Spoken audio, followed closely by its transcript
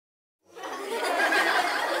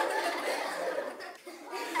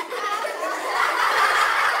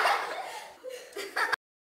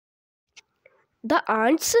The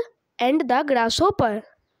Ants and the Grasshopper.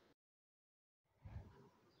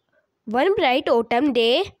 One bright autumn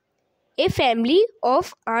day, a family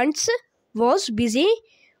of ants was busy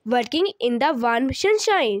working in the warm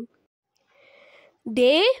sunshine.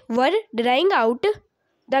 They were drying out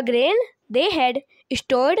the grain they had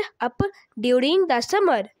stored up during the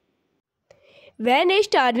summer, when a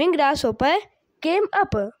starving grasshopper came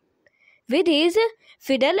up. With his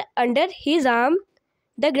fiddle under his arm,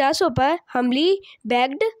 the grasshopper humbly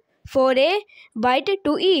begged for a bite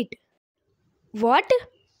to eat. "What?"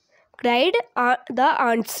 cried the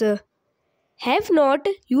ants. "Have not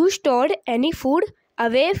you stored any food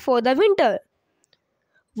away for the winter?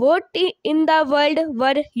 What in the world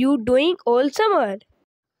were you doing all summer?"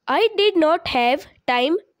 "I did not have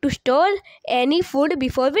time to store any food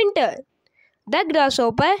before winter," the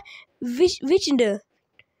grasshopper whined.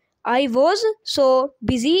 "I was so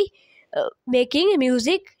busy making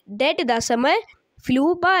music that the summer flew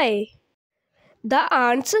by." The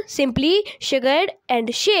ants simply shrugged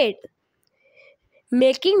and said,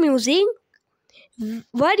 "Making music,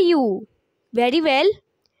 were you? Very well.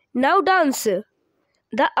 Now dance."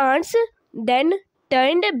 The ants then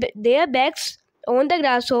turned their backs on the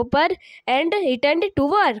grasshopper and returned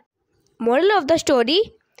to work. Moral of the story: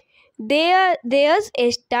 there's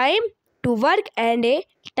a time to work and a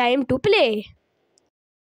time to play.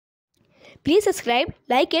 Please subscribe,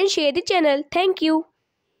 like and share the channel. Thank you.